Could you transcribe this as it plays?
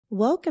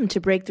Welcome to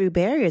Breakthrough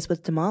Barriers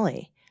with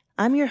Damali.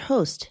 I'm your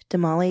host,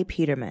 Damali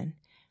Peterman.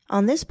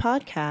 On this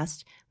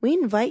podcast, we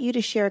invite you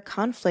to share a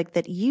conflict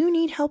that you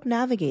need help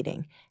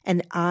navigating,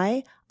 and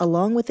I,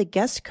 along with a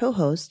guest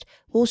co-host,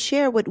 will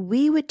share what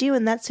we would do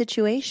in that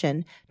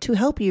situation to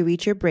help you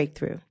reach your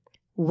breakthrough.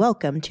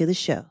 Welcome to the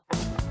show.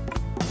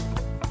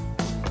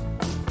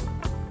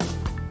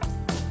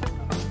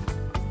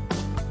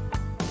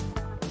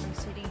 I'm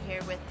sitting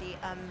here with the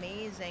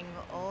amazing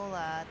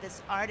Ola,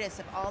 this artist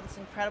of all this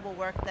incredible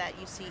work that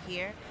you see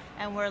here,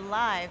 and we're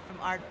live from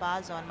Art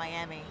Basel in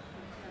Miami.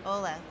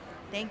 Ola,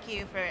 thank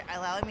you for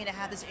allowing me to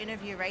have this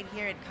interview right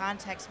here in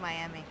Context,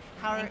 Miami.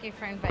 Thank you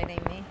for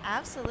inviting me.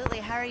 Absolutely.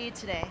 How are you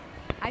today?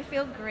 I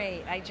feel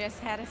great. I just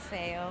had a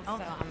sale, so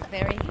I'm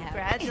very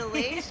happy.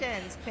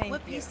 Congratulations. Thank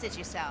What you. piece did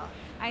you sell?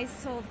 I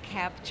sold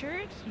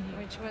Captured,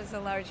 which was a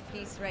large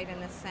piece right in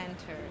the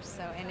center.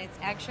 And it's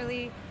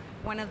actually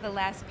one of the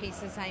last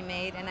pieces I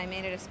made, and I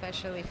made it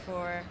especially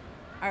for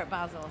Art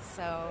Basel.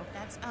 So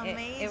That's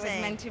amazing. It was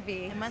meant to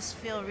be. It must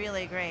feel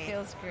really great.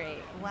 Feels great.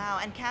 Wow.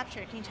 And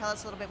Captured, can you tell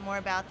us a little bit more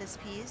about this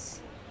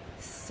piece?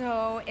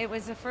 So it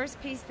was the first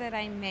piece that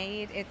I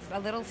made. It's a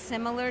little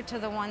similar to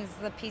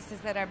the pieces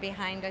that are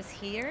behind us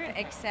here,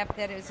 except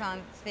that it's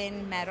on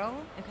thin metal.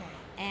 Okay.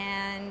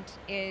 And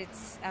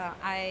it's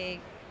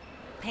I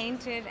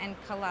painted and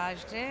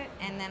collaged it,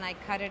 and then I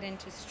cut it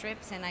into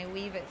strips and I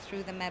weave it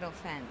through the metal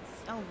fence.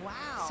 Oh,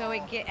 wow. So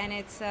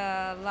it's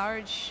a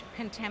large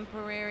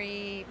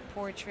contemporary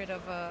portrait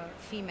of a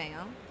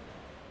female.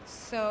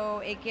 So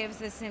it gives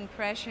this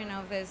impression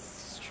of this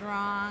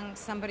strong,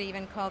 somebody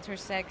even called her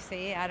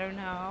sexy, I don't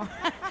know,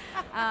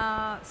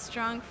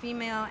 strong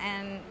female,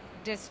 and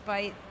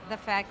despite the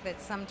fact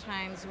that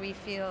sometimes we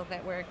feel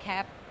that we're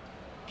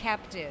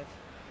captive,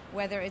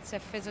 whether it's a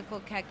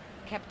physical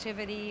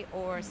captivity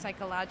or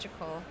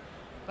psychological,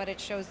 but it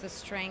shows the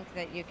strength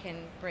that you can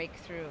break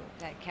through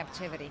that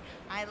captivity.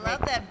 I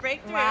love that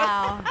breakthrough.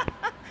 Wow.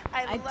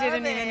 I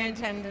didn't even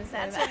intend to say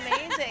That's that.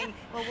 amazing.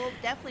 Well, we'll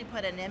definitely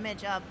put an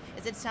image up.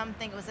 Is it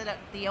something, was it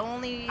the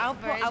only I'll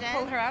version?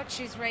 pull her out.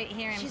 She's right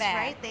here in She's back.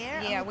 right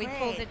there? Yeah, Oh, we great.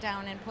 pulled it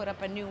down and put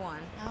up a new one.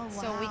 Oh,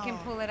 So we can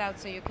wow. pull it out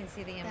so you can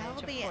see the image, That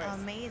would be of course.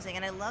 amazing.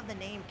 And I love the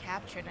name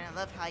Captured, and I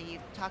love how you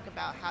talk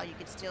about how you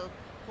could still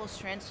pull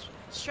strength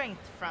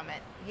from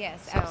it.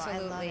 Yes, So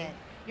absolutely. I love it.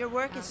 Your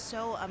work is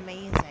so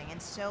amazing and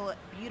so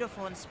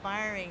beautiful,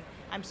 inspiring.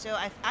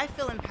 I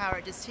feel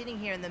empowered just sitting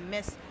here in the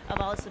midst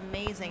of all this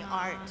amazing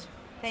art.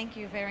 Thank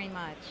you very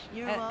much.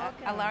 You're A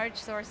welcome. large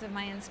source of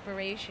my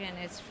inspiration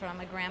is from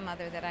a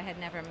grandmother that I had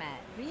never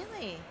met.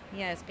 Really?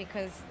 Yes,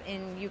 because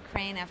in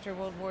Ukraine after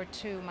World War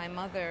II, my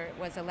mother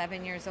was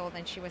 11 years old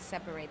and she was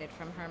separated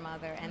from her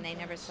mother, and they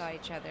never saw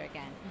each other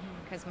again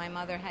because my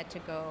mother had to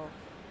go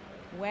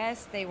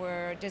west. They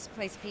were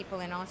displaced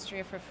people in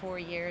Austria for 4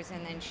 years,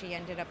 and then she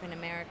ended up in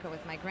America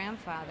with my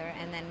grandfather,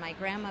 and then my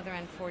grandmother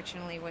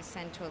unfortunately was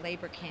sent to a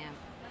labor camp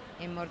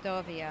in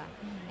Mordovia,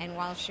 and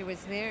while she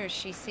was there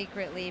she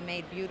secretly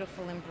made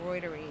beautiful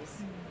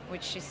embroideries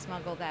which she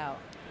smuggled out.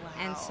 Wow.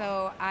 And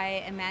so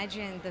I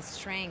imagine the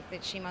strength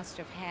that she must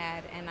have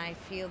had, and I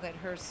feel that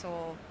her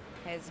soul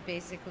has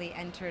basically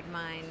entered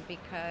mine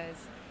because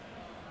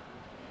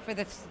for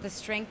the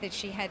strength that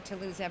she had to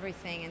lose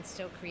everything and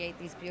still create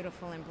these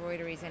beautiful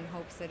embroideries in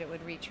hopes that it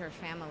would reach her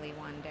family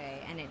one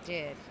day, and it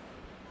did.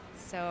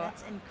 So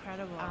That's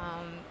incredible.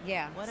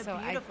 yeah. What a so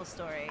beautiful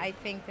story. I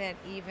think that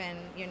even,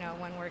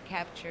 when we're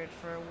captured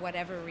for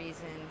whatever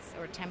reasons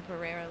or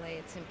temporarily,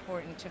 it's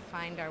important to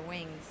find our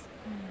wings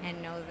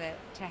and know that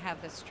to have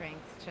the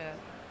strength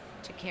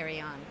to carry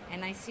on.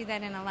 And I see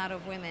that in a lot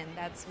of women.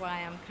 That's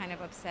why I'm kind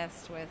of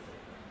obsessed with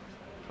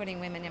putting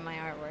women in my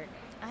artwork.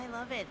 I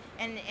love it.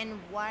 And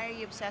why are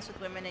you obsessed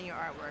with women in your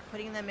artwork?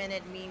 Putting them in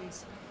it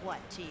means what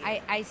to you?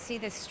 I see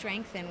the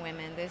strength in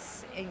women,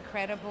 this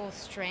incredible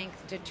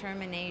strength,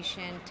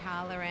 determination,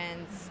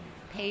 tolerance,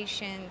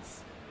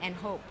 patience, and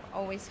hope,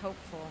 always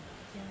hopeful.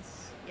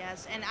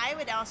 Yes, and I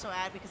would also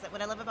add, because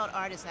what I love about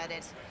art is that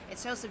it's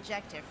so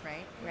subjective,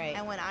 right? Right.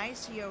 And when I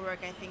see your work,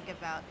 I think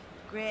about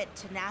grit,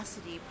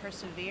 tenacity,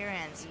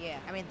 perseverance. Yeah.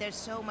 I mean, there's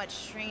so much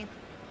strength,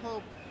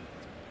 hope,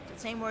 the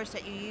same words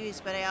that you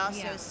use, but I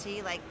also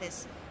see like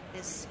this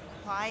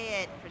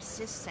quiet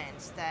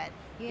persistence that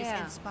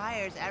just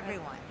inspires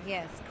everyone.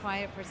 Yes,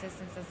 quiet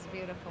persistence is a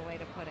beautiful way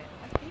to put it.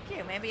 Thank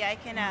you. Maybe I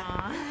can,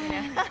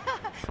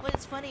 Well,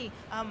 it's funny.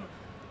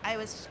 I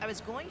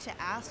was going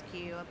to ask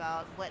you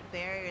about what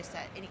barriers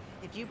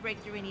did you break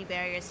through any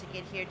barriers to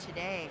get here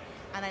today?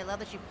 And I love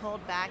that you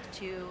pulled back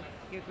to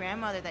your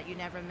grandmother that you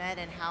never met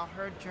and how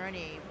her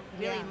journey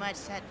really much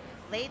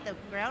laid the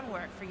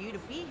groundwork for you to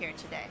be here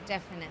today.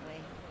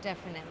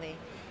 Definitely.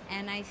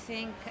 And I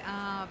think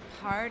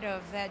part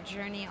of that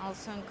journey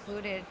also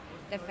included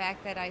the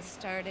fact that I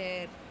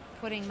started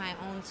putting my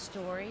own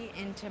story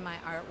into my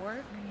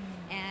artwork.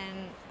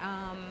 And,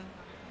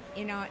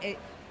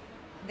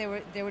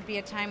 there would be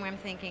a time where I'm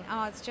thinking,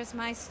 oh, it's just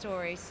my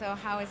story, so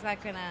how is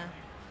that going to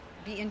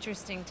be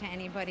interesting to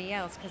anybody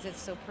else? Because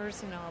it's so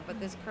personal. But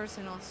this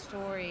personal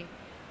story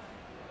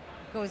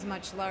goes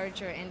much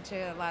larger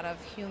into a lot of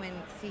human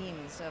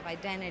themes of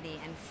identity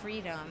and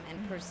freedom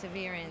and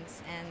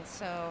perseverance. And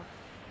so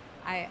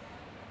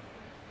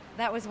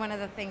that was one of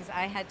the things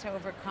I had to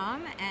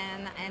overcome,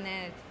 and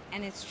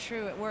it's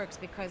true, it works,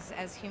 because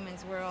as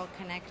humans we're all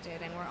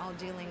connected and we're all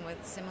dealing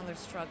with similar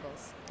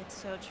struggles. It's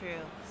so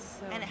true.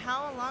 And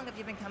how long have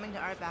you been coming to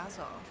Art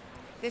Basel?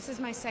 This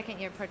is my second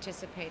year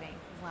participating.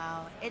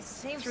 Wow. It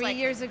seems 3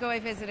 years ago I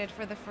visited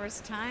for the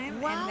first time.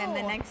 Wow. And then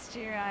the next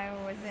year I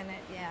was in it,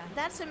 yeah.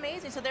 That's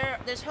amazing. So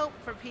there's hope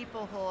for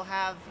people who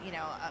have,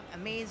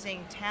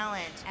 amazing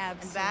talent and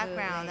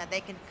background, that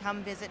they can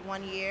come visit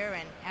 1 year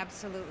and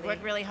absolutely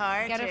work really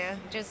hard to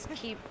just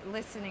keep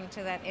listening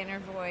to that inner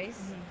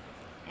voice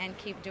and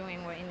keep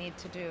doing what you need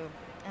to do.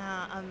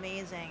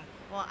 Amazing.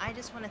 Well, I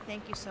just want to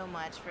thank you so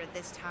much for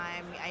this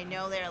time. I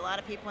know there are a lot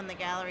of people in the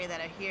gallery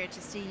that are here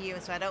to see you,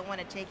 so I don't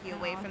want to take you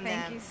away from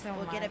them. Thank you so much.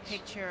 We'll get a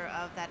picture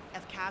of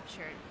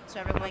captured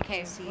so everyone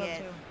can see it.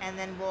 Do. And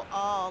then we'll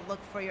all look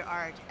for your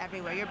art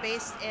everywhere. You're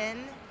based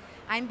in?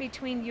 I'm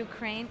between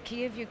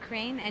Kyiv,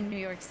 Ukraine, and New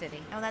York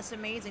City. Oh, that's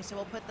amazing. So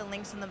we'll put the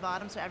links on the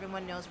bottom so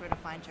everyone knows where to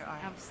find your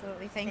art.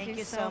 Absolutely. Thank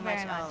you so much,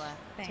 very much, Ola.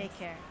 Thanks. Take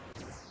care.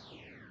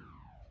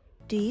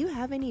 Do you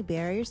have any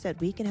barriers that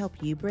we can help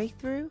you break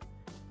through?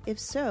 If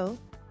so,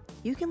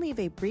 you can leave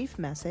a brief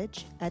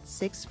message at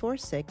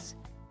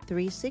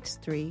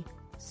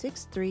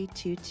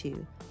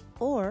 646-363-6322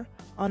 or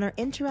on our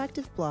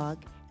interactive blog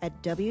at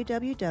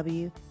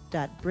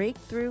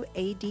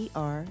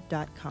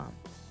www.breakthroughadr.com.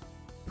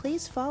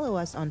 Please follow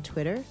us on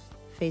Twitter,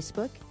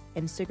 Facebook,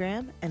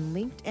 Instagram, and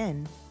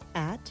LinkedIn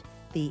at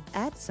the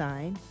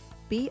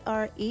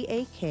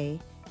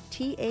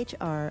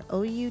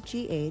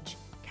 @BreakThroughh,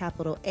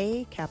 capital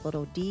A,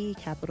 capital D,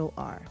 capital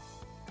R.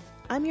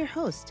 I'm your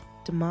host,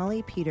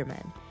 Damali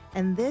Peterman,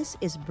 and this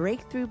is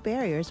Breakthrough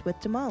Barriers with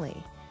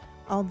Damali.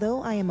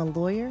 Although I am a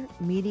lawyer,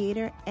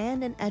 mediator,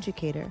 and an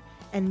educator,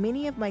 and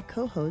many of my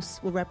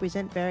co-hosts will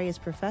represent various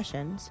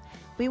professions,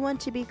 we want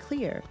to be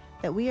clear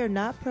that we are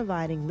not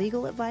providing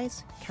legal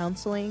advice,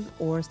 counseling,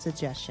 or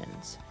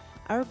suggestions.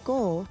 Our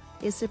goal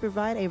is to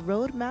provide a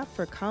roadmap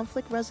for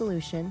conflict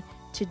resolution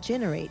to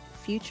generate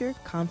future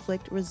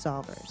conflict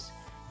resolvers.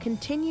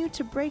 Continue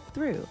to break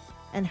through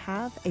and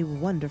have a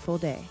wonderful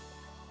day.